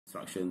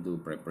instruction to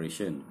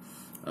preparation.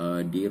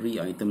 Dairy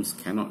items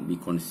cannot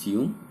be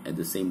consumed at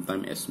the same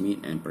time as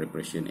meat and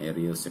preparation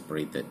area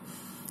separated.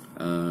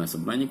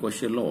 Sebenarnya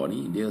kosher law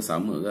ni dia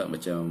sama ke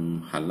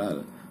macam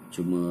halal,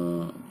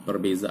 cuma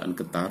perbezaan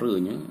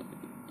ketaranya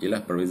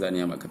ialah perbezaan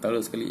yang amat ketara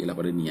sekali ialah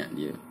pada niat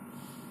dia.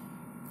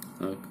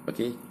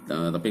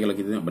 Tapi kalau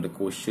kita tengok pada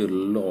kosher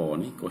law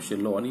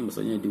ni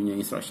maksudnya dia punya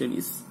instruction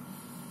is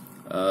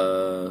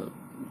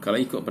kalau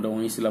ikut pada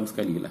orang Islam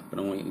sekali lah,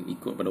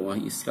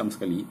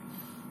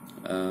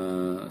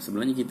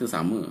 sebenarnya kita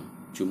sama,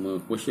 cuma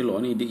kosher law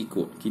ni dia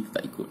ikut,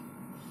 kita tak ikut.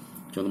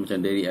 Contoh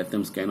macam dairy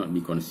items cannot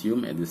be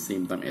consumed at the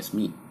same time as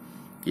meat.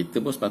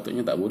 Kita pun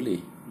sepatutnya tak boleh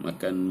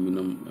makan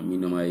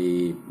minum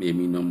air,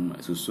 minum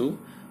susu,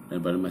 dan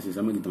pada masa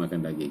sama kita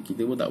makan daging.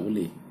 Kita pun tak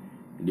boleh,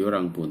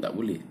 diorang pun tak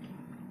boleh.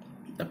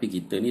 Tapi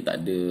kita ni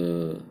tak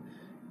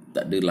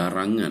ada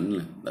larangan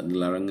lah,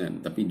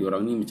 tapi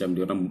diorang ni macam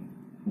diorang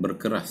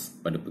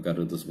berkeras pada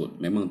perkara tersebut.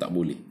 Memang tak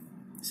boleh.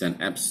 It's an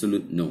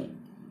absolute no.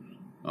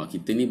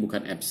 Kita ni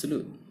bukan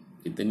absolute.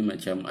 Kita ni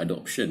macam ada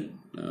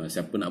option.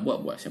 Siapa nak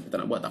buat, siapa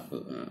tak nak buat, tak apa.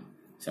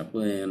 Siapa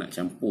yang nak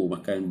campur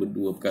makan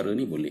berdua perkara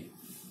ni boleh.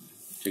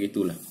 Macam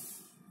itulah.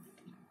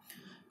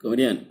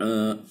 Kemudian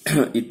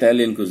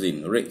Italian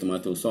cuisine, red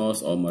tomato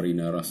sauce or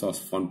marinara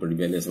sauce found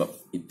prevalent. Sebab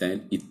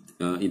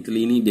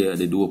Italy ni dia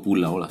ada dua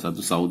pulau lah,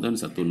 satu southern,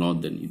 satu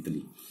northern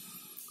Italy.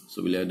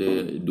 So bila ada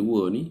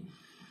dua ni,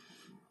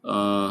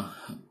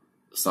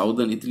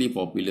 southern Italy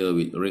popular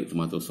with red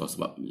tomato sauce.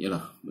 Sebab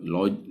yalah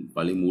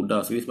paling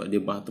mudah sekali, sebab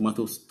dia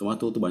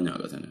tomato tu banyak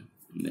kat sana.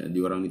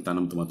 Dia orang ni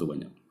tanam tomato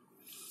banyak.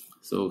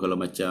 So kalau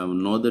macam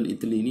northern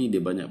Italy ni dia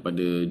banyak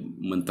pada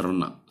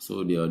menternak,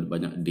 so dia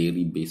banyak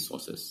dairy based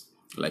sauces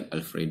like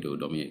Alfredo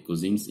dominate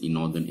cuisines in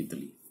northern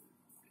Italy.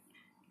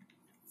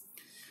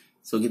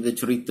 So kita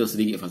cerita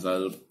sedikit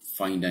pasal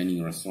fine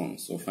dining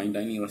restaurant. So fine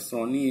dining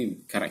restaurant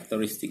ni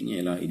karakteristiknya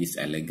ialah it is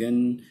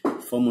elegant,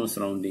 formal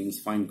surroundings,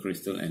 fine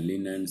crystal and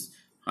linens,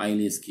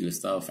 highly skilled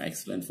staff,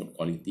 excellent food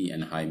quality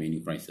and high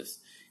menu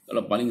prices.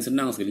 Kalau paling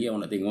senang sekali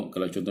awak nak tengok,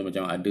 kalau contoh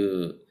macam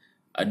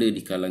ada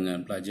di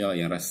kalangan pelajar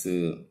yang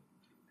rasa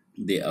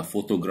they are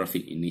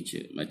photographic in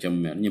nature,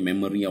 macam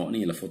memory awak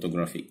ni ialah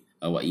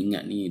photographic, awak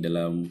ingat ni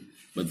dalam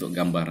bentuk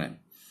gambaran.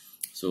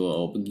 So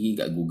awak pergi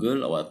kat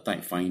Google, awak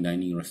type fine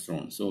dining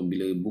restaurant. So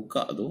bila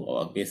buka tu,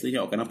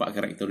 biasanya awak akan nampak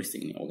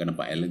karakteristik ni. Awak akan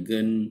nampak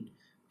elegant,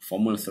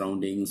 formal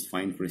surroundings,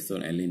 fine crystal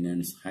and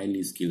linens,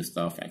 highly skilled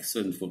staff,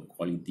 excellent food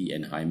quality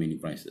and high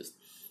menu prices.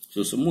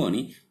 So semua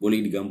ni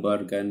boleh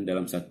digambarkan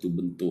dalam satu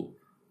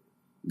bentuk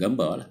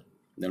gambar lah.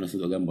 Dalam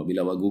satu gambar.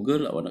 Bila awak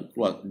Google, awak nak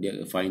keluar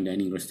dia fine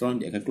dining restaurant,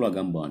 dia akan keluar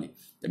gambar ni.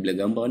 Dan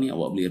bila gambar ni,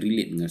 awak boleh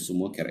relate dengan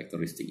semua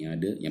karakteristik yang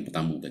ada yang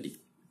pertama tadi.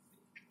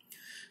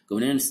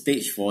 Kemudian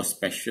stage for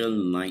special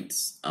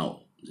nights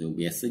out. So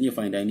biasanya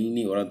fine dining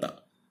ni orang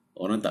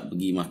tak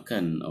pergi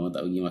makan,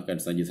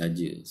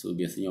 saja-saja. So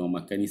biasanya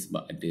orang makan ni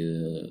sebab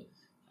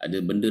ada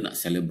benda nak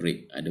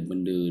celebrate, ada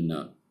benda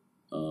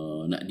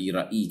nak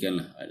diraikan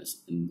lah,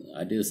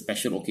 ada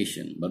special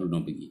occasion baru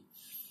orang pergi.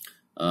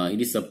 It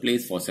is a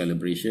place for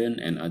celebration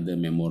and other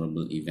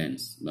memorable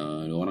events.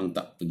 Orang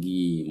tak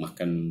pergi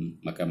makan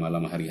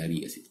malam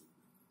hari-hari kat situ.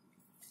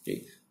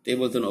 Okay.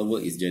 Table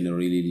turnover is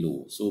generally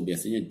low. So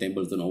biasanya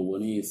table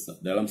turnover ni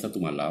dalam satu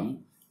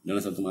malam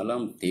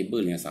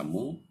table yang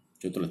sama,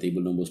 contohlah table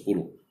nombor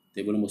 10.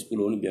 Table nombor 10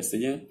 ni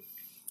biasanya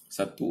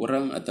satu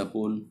orang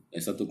ataupun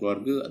satu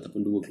keluarga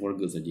ataupun dua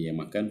keluarga saja yang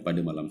makan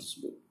pada malam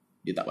tersebut.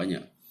 Dia tak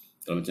banyak.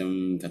 Kalau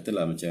macam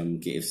katalah macam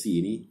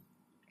KFC ni,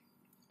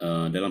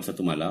 dalam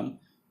satu malam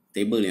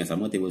table yang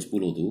sama, table 10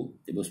 tu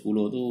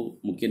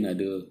mungkin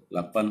ada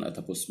 8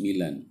 ataupun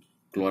 9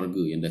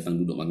 keluarga yang datang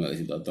duduk makan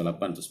kat situ, atau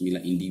 8 atau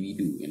 9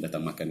 individu yang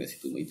datang makan kat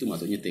situ. Itu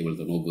maksudnya table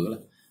turnover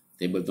lah.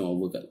 Table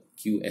turnover kat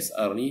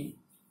QSR ni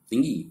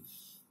tinggi.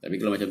 Tapi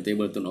kalau macam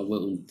table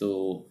turnover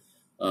untuk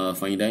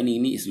fine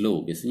dining ni is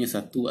low. Biasanya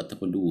 1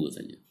 ataupun 2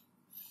 saja.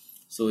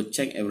 So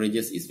check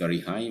averages is very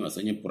high.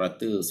 Maksudnya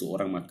purata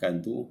seorang makan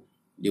tu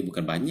dia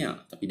bukan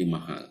banyak, tapi dia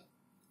mahal.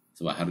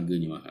 Sebab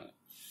harganya mahal.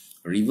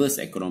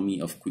 Reverse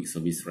economy of quick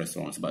service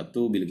restaurant. Sebab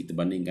tu bila kita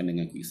bandingkan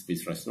dengan quick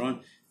service restaurant,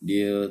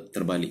 dia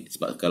terbalik.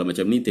 Sebab kalau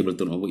macam ni table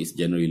turnover is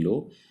generally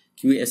low,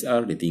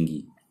 QSR dia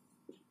tinggi.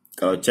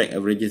 Kalau check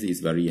averages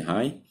is very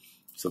high.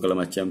 So kalau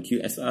macam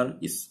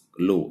QSR is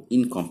low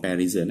in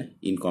comparison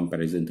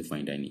to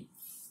fine dining.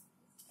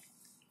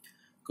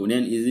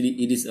 Kemudian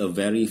it is a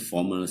very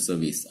formal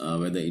service,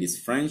 whether it is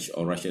French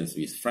or Russian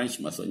service.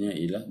 French maksudnya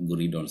ialah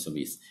guridon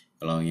service.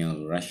 Kalau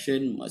yang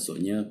Russian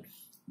maksudnya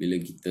bila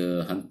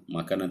kita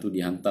makanan tu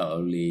dihantar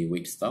oleh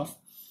wait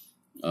staff,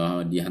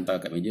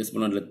 dihantar kat meja,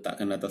 sebelum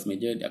diletakkan di atas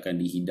meja dia akan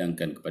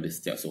dihidangkan kepada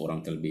setiap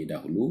seorang terlebih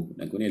dahulu,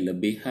 dan kemudian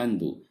lebihan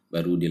tu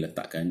baru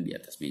diletakkan di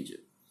atas meja.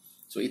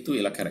 So itu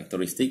ialah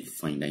karakteristik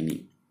fine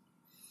dining.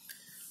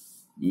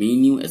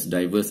 Menu as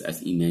diverse as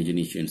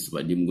imagination.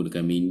 Sebab dia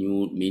menggunakan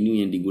menu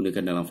yang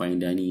digunakan dalam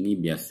fine dining ini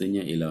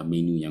biasanya ialah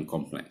menu yang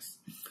kompleks.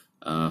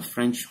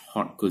 French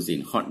hot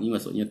cuisine. Hot ni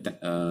maksudnya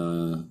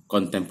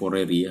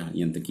contemporary lah,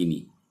 yang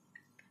terkini.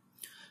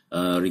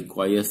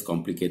 requires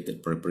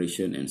complicated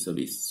preparation and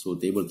service. So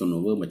table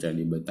turnover macam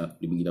dia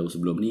bagi tahu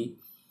sebelum ni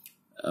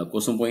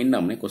 0.6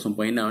 ni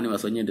 0.6 ni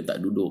maksudnya dia tak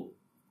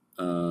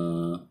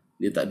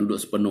duduk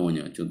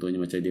sepenuhnya. Contohnya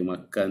macam dia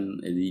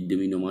makan, dia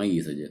minum air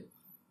saja,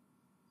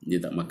 dia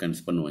tak makan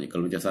sepenuhnya.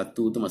 Kalau macam 1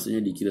 tu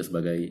maksudnya dikira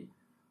sebagai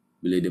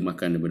bila dia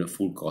makan daripada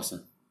full course.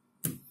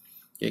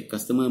 Okay,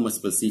 customer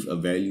must perceive a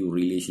value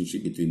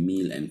relationship between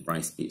meal and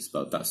price paid.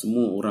 Sebab tak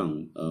semua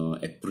orang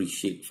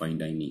appreciate fine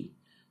dining.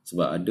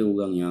 Sebab ada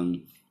orang yang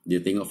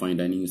dia tengok fine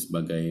dining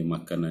sebagai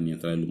makanan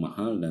yang terlalu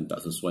mahal dan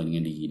tak sesuai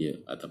dengan diri dia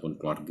ataupun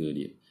keluarga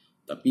dia.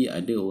 Tapi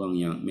ada orang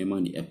yang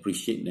memang dia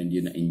appreciate dan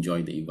dia nak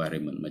enjoy the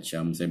environment.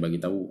 Macam saya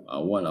bagi tahu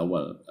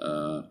awal-awal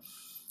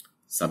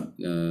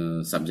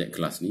subjek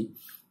kelas ni,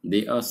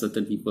 there are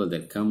certain people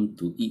that come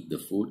to eat the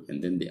food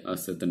and then there are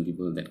certain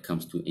people that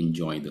comes to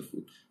enjoy the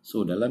food.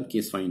 So dalam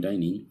case fine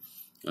dining,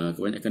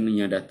 kebanyakan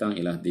yang datang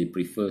ialah they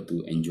prefer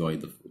to enjoy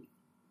the food.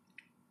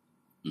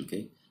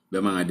 Okay,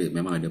 memang ada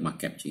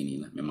market macam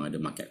inilah. Memang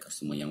ada market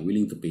customer yang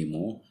willing to pay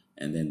more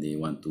and then they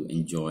want to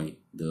enjoy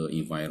the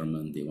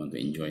environment, they want to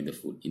enjoy the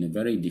food in a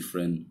very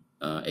different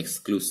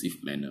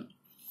exclusive manner.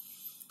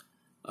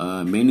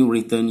 Menu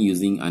written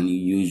using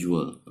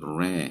unusual,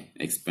 rare,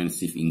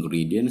 expensive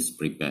ingredients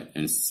prepared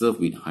and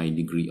served with high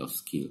degree of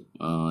skill.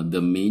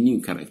 The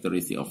menu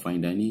characteristic of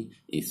fine dining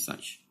is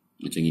such.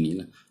 Macam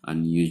inilah,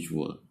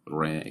 unusual,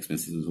 rare,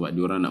 expensive. Sebab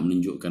diorang nak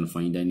menunjukkan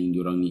fine dining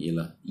diorang ni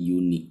ialah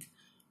unique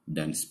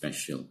dan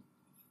special.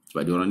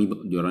 Sebab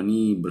diorang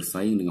ni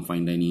bersaing dengan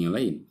fine dining yang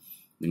lain,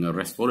 dengan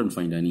restoran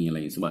fine dining yang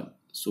lain.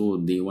 Sebab so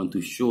they want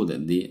to show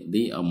that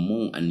they are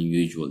more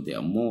unusual, they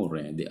are more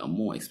rare, they are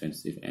more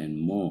expensive and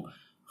more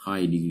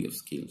high degree of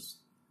skills.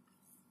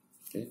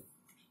 Okay.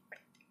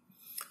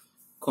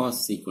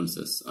 Cost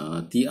sequences.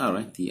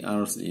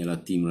 TRs ialah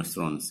team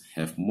restaurants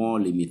have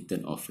more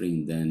limited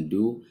offering than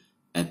do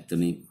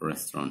ethnic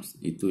restaurants.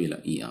 Itu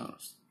ialah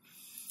ERs.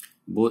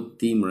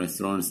 Both team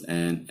restaurants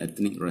and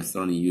ethnic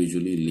restaurants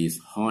usually list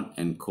hot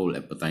and cold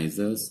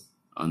appetizers,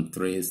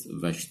 entrees,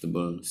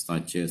 vegetables,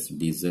 starches,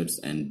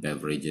 desserts and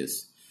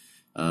beverages.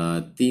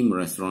 Team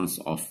restaurants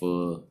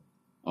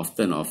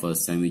often offer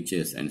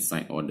sandwiches and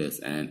side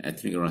orders, and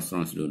ethnic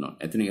restaurants do not.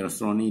 Ethnic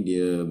restaurant ni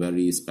dia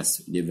very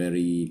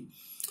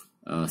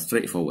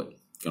straightforward.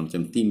 Kalau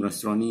macam team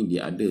restaurant ni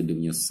dia ada dia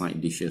punya side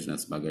dishes dan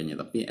sebagainya,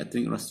 tapi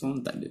ethnic restaurant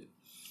tak ada.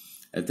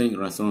 Ethnic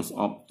restaurants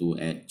opt to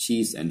add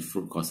cheese and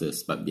fruit courses.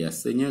 Sebab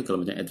biasanya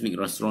kalau macam ethnic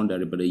restaurant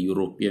daripada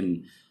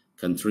European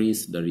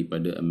countries,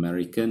 daripada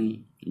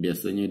American,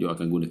 biasanya dia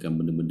akan gunakan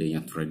benda-benda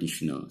yang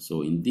traditional.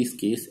 So in this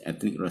case,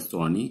 ethnic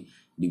restaurant ni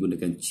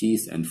digunakan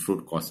cheese and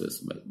fruit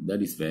courses, but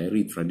that is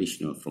very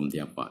traditional from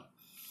their part.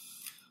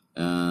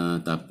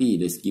 Tapi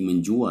dari segi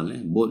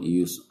menjual, both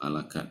use a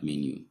la carte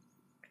menu.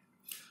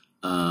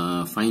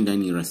 Fine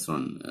dining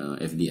restaurant,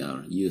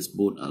 FDR, use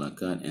both a la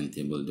carte and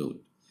table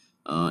d'hôte.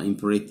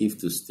 Imperative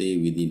to stay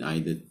within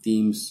either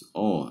teams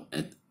or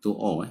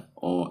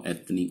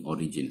ethnic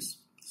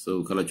origins.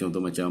 So kalau contoh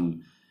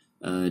macam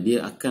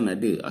dia akan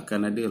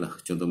ada lah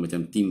contoh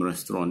macam team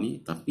restaurant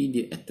ni tapi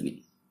dia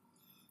ethnic.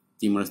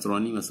 Team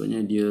restaurant ni maksudnya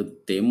dia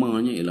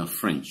temanya ialah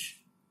French.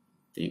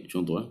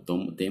 Contoh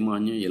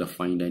temanya ialah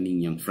fine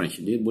dining yang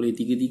French. Dia boleh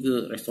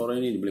tiga-tiga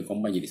restoran ni dia boleh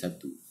combine jadi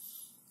satu.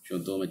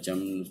 Contoh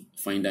macam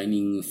fine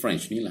dining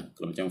French ni lah.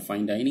 Kalau macam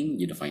fine dining,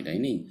 dia ada fine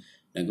dining.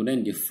 Dan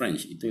kemudian dia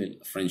French,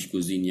 itu French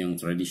cuisine yang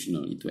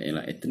traditional, itu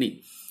ialah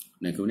ethnic.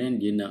 Dan kemudian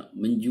dia nak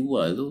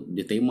menjual tu,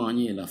 dia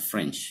temanya ialah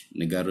French,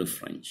 negara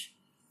French.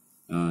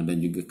 Dan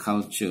juga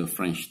culture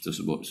French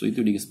tersebut. So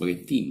itu dia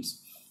sebagai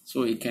teams.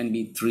 So it can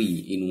be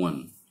 3 in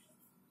 1.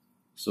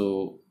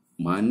 So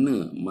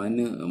mana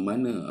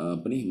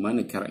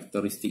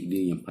karakteristik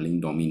dia yang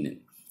paling dominan.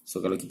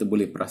 So kalau kita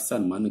boleh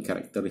perasan mana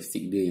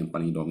karakteristik dia yang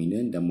paling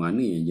dominan dan mana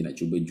yang dia nak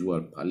cuba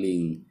jual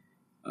paling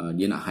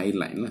dia nak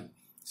highlight lah.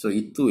 So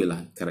itu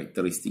ialah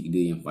karakteristik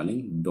dia yang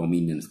paling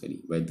dominan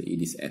sekali. Whether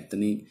it is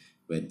ethnic,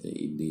 whether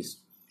it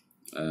is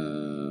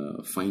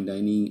fine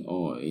dining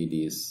or it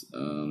is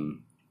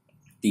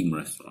team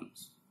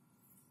restaurants.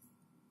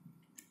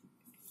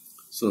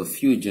 So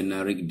few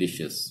generic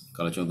dishes.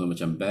 Kalau contoh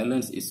macam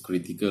balance is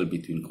critical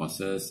between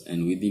courses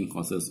and within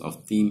courses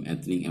of team,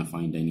 ethnic and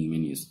fine dining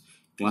menus.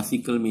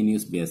 Classical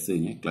menus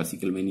biasanya,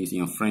 classical menus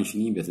yang French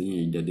ni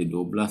biasanya dia ada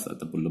 12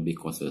 ataupun lebih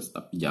courses,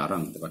 tapi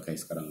jarang kita pakai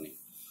sekarang ni.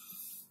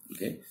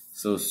 Okay,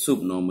 so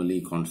soup normally,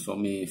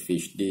 consomme,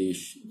 fish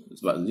dish,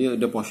 sebab dia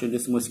portion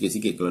dia semua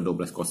sikit-sikit kalau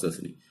 12 courses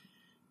ni.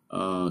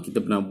 Kita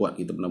pernah buat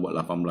 18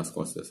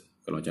 courses.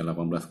 Kalau macam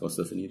 18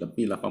 courses ni,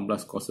 tapi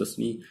 18 courses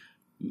ni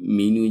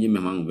menunya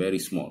memang very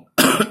small.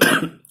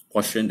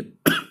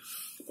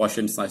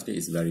 portion size dia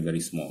is very very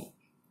small.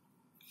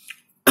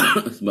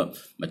 Sebab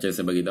macam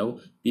saya bagi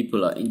tahu,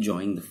 people are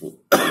enjoying the food.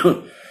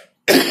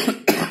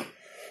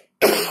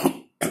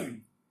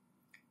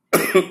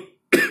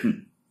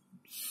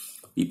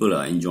 People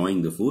are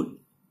enjoying the food,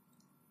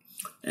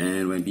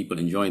 and when people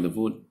enjoy the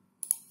food,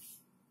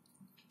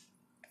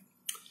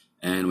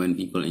 And when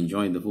people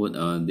enjoy the food,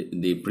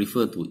 they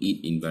prefer to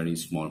eat in very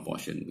small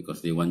portion because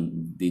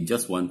they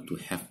just want to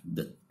have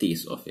the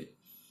taste of it,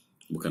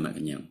 bukan nak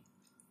kenyang.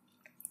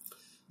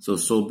 So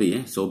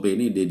sorbet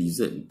ni dia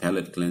dessert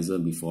palate cleanser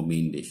before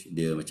main dish.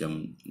 Dia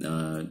macam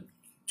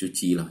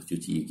cuci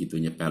kita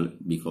punya palate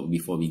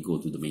before we go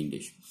to the main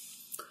dish.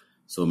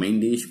 So main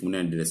dish,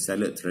 kemudian ada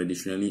salad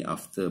traditionally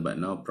after, but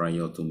now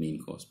prior to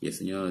main course.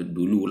 Biasanya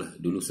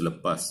dulu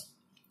selepas,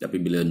 tapi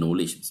bila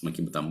knowledge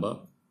semakin bertambah,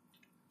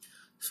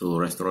 so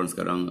restoran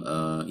sekarang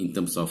in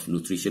terms of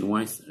nutrition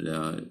wise,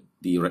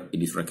 it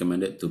is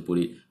recommended to put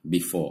it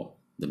before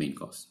the main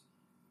course.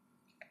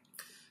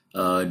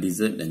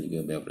 Dessert dan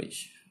juga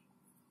beverage.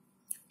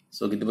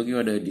 So kita bagi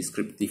ada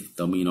descriptive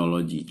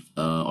terminology.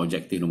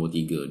 Objektif nombor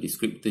 3,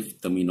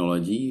 descriptive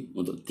terminology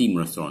untuk team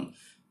restaurant.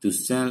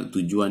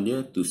 Tujuan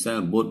dia to sell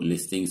both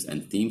listings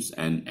and themes,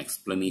 and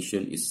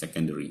explanation is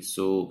secondary.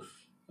 So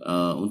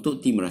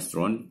untuk team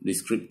restaurant,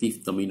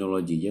 descriptive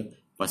terminology je,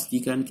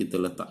 pastikan kita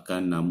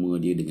letakkan nama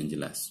dia dengan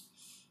jelas,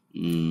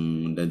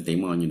 dan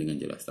temanya dengan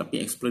jelas.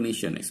 Tapi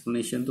explanation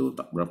tu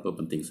tak berapa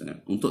penting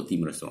sangat untuk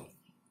team restaurant.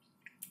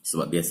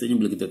 Sebab biasanya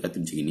bila kita kata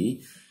macam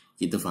ni,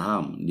 kita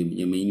faham dia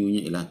punya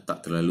menunya ialah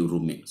tak terlalu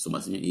rumit. So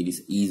maksudnya it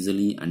is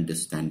easily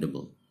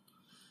understandable.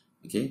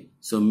 Okay,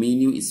 so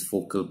menu is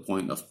focal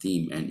point of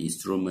theme and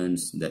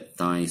instruments that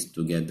ties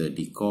together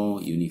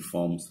decor,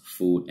 uniforms,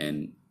 food,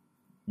 and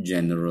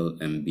general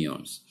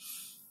ambience.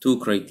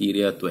 2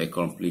 criteria to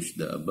accomplish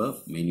the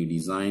above: menu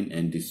design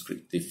and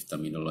descriptive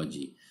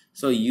terminology.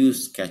 So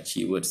use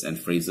catchy words and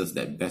phrases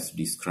that best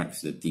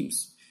describes the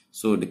themes.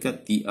 So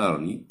dekat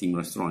TR ni, team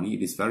restaurant ni,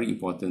 it is very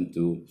important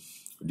to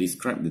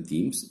describe the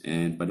themes,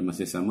 and pada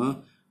masa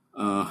sama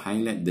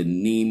highlight the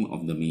name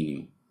of the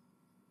menu.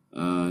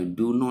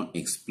 Do not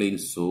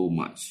explain so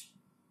much,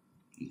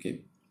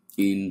 okay,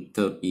 in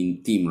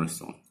team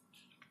restaurant.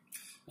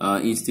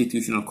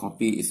 Institutional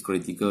copy is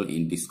critical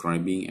in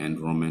describing and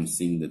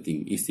romancing the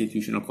theme.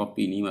 Institutional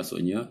copy ni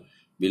maksudnya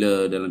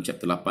bila dalam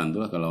chapter 8 tu,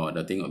 kalau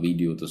ada tengok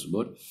video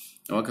tersebut,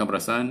 awak akan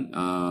perasan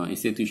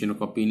institutional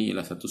copy ni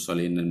ialah satu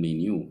salinan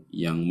menu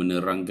yang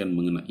menerangkan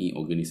mengenai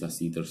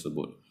organisasi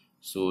tersebut.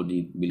 So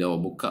bila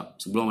awak buka,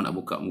 sebelum awak nak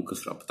buka muka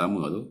surat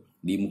pertama tu,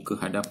 di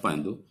muka hadapan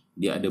tu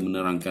dia ada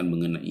menerangkan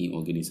mengenai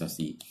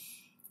organisasi.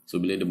 So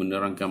bila dia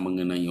menerangkan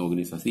mengenai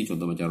organisasi,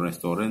 contoh macam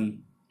restoran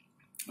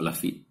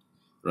Lafitte.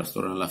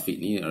 Restoran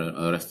Lafitte ni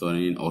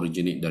restoran yang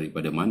originate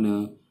daripada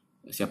mana,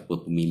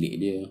 siapa pemilik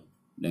dia,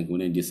 dan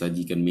kemudian dia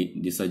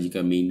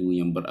sajikan menu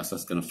yang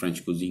berasaskan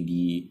French cuisine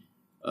di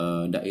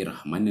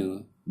daerah mana.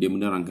 Dia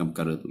menerangkan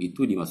perkara tu.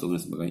 Itu dimasukkan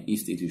sebagai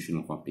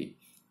institutional copy.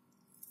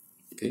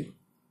 Okay.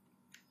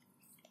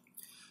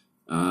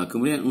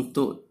 Kemudian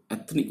untuk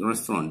ethnic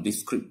restaurant,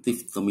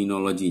 descriptive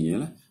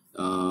terminology-nya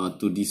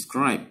to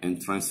describe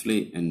and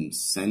translate, and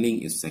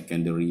selling is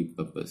secondary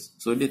purpose.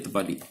 So dia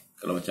terbalik.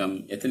 Kalau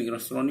macam ethnic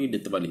restaurant ni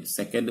dia terbalik.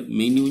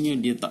 Menunya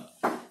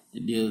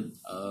dia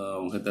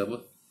orang kata apa?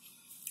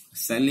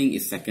 Selling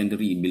is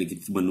secondary bila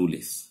kita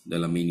menulis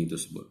dalam menu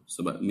tersebut.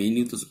 Sebab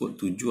menu tersebut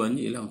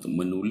tujuannya ialah untuk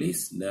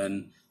menulis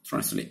dan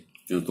translate.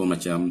 Contoh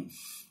macam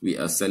we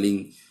are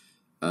selling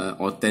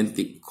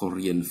authentic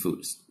Korean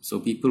foods.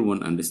 So people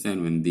won't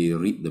understand when they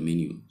read the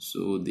menu.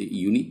 So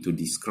you need to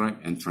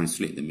describe and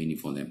translate the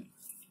menu for them.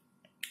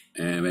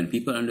 And when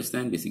people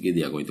understand, basically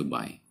they are going to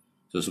buy.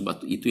 So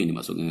sebab itu yang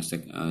dimaksudkan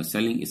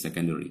selling is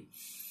secondary.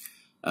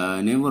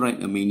 Never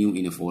write a menu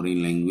in a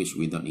foreign language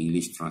without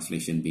English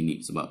translation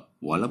beneath. Sebab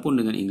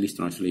walaupun dengan English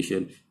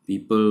translation,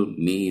 people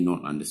may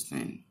not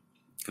understand.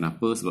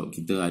 Kenapa? Sebab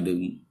kita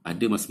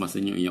ada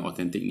masa-masanya yang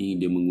authentic ni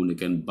dia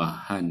menggunakan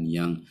bahan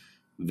yang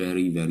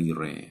very very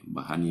rare,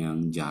 bahan yang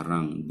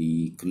jarang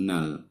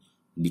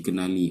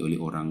dikenali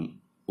oleh orang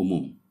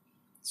umum.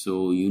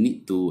 So you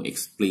need to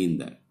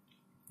explain that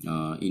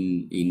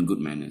in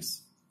good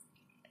manners.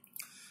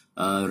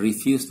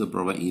 Refuse to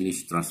provide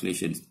English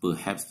translations,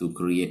 perhaps to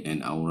create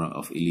an aura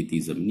of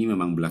elitism. Ini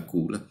memang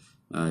berlaku lah,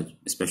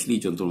 especially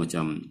contoh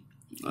macam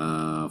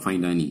fine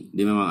dining.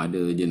 Dia memang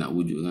ada dia nak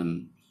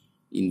wujudkan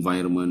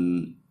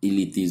environment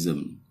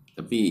elitism,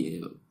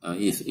 tapi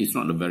it's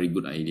not a very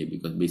good idea,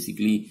 because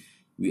basically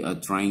we are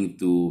trying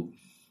to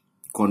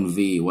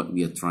convey what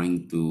we are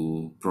trying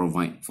to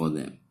provide for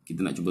them.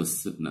 Kita nak cuba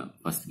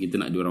kita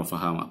nak diorang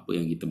faham apa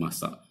yang kita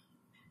masak.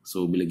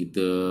 So bila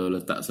kita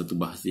letak satu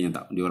bahasa yang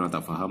diorang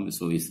tak faham,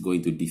 so it's going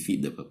to defeat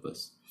the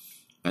purpose.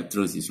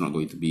 Patrons is not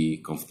going to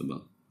be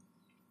comfortable.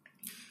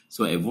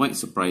 So avoid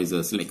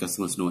surprises, let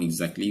customers know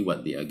exactly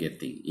what they are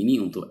getting. Ini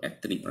untuk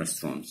ethnic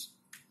restaurants.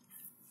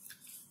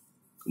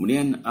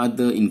 Kemudian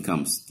other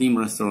incomes. Team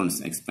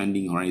restaurants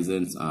expanding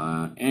horizons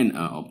and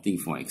are opting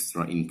for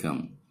extra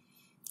income.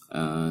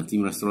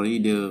 Team restaurant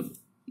ni dia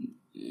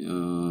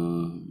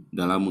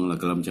dah lama lah.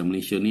 Kalau macam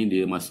Malaysia ni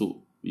dia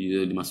masuk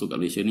kat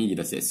Malaysia ni dia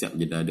dah siap-siap,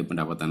 dia dah ada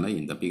pendapatan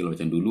lain. Tapi kalau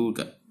macam dulu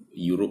kat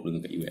Europe dengan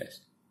kat US,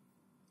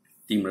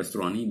 team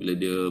restaurant ni bila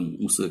dia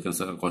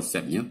usahakan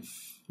konsepnya,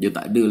 Dia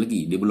tak ada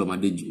lagi, dia belum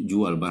ada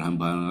jual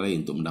barang-barang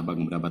lain untuk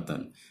mendapatkan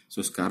pendapatan.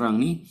 So sekarang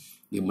ni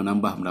dia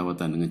menambah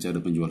pendapatan dengan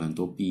cara penjualan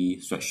topi,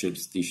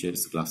 sweatshirts,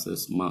 t-shirts,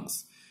 glasses,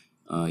 mugs,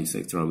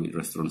 etc. with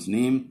restaurant's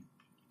name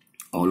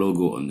or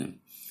logo on them.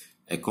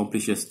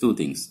 Accomplishes two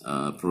things,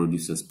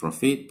 produces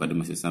profit, pada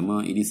masa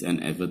sama it is an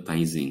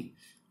advertising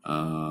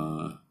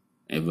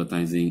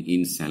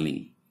in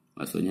selling.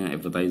 Maksudnya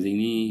advertising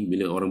ni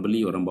bila orang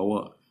beli, orang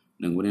bawa,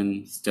 dan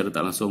kemudian secara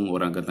tak langsung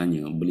orang akan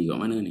tanya, beli kat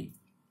mana ni?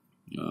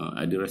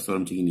 Ada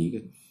restoran macam ni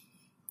ke?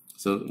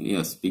 So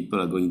yes, people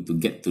are going to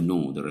get to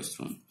know the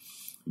restaurant.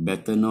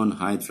 Better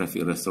known high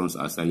traffic restaurants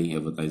are selling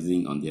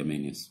advertising on their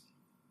menus.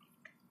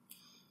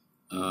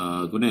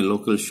 Kemudian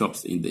local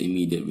shops in the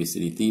immediate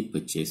vicinity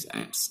purchase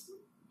ads.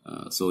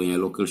 So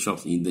yang local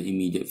shops in the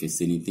immediate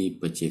vicinity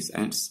purchase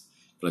ads.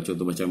 Kalau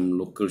contoh macam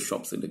local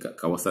shops dekat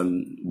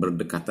kawasan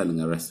berdekatan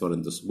dengan restoran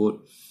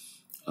tersebut,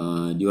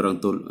 diorang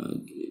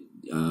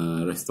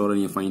restoran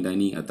yang fine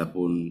dining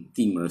ataupun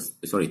team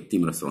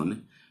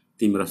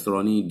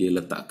restoran ni dia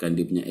letakkan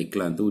dia punya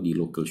iklan tu di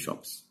local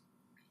shops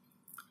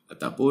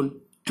ataupun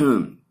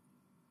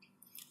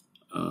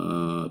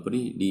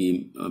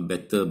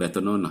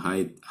better known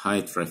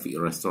high traffic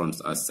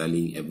restaurants are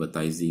selling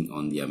advertising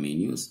on their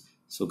menus.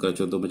 So kalau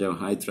contoh macam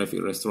high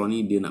traffic restaurant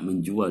ni dia nak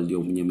menjual dia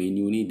punya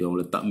menu ni, dia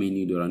letak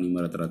menu dia orang ni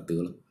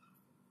rata-rata lah.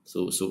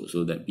 So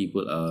that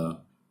people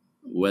are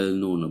well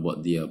known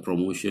about their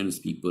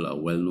promotions, people are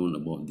well known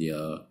about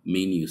their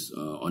menus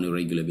on a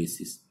regular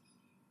basis.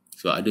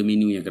 So ada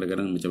menu yang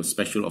kadang-kadang macam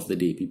special of the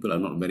day, people are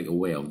not very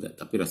aware of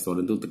that, tapi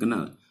restoran tu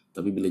terkenal.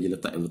 Tapi bila dia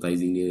letak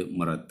advertising dia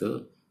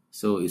merata,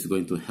 so it's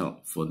going to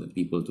help for the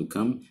people to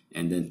come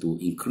and then to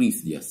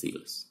increase their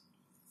sales.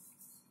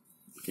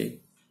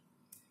 Okay,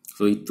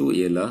 so itu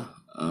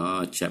ialah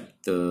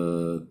chapter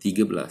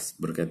 13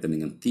 berkaitan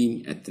dengan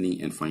team,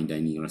 ethnic and fine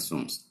dining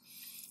restaurants.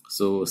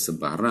 So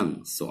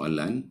sebarang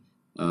soalan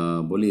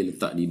boleh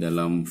letak di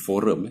dalam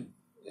forum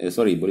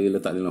boleh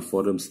letak dalam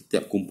forum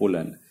setiap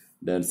kumpulan,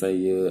 dan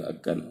saya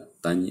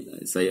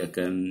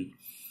akan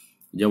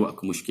jawab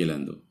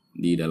kemusykilan tu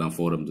di dalam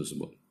forum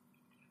tersebut.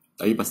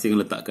 Tapi pasti akan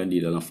letakkan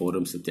di dalam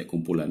forum setiap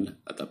kumpulan lah,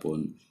 ataupun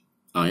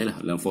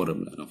dalam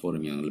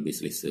forum yang lebih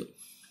selesa.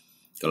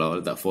 Kalau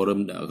letak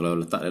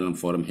dalam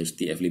forum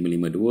HTF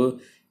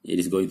 552, it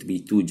is going to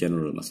be too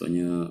general.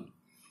 Maksudnya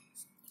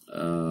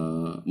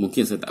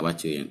mungkin saya tak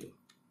baca yang tu.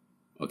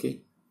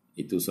 Okay,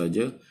 itu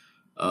saja.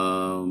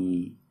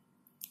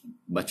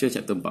 Baca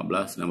chapter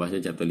 14 dan baca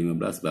chapter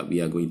 15, but we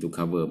are going to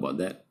cover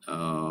about that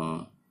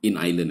in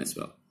Ireland as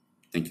well.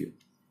 Thank you.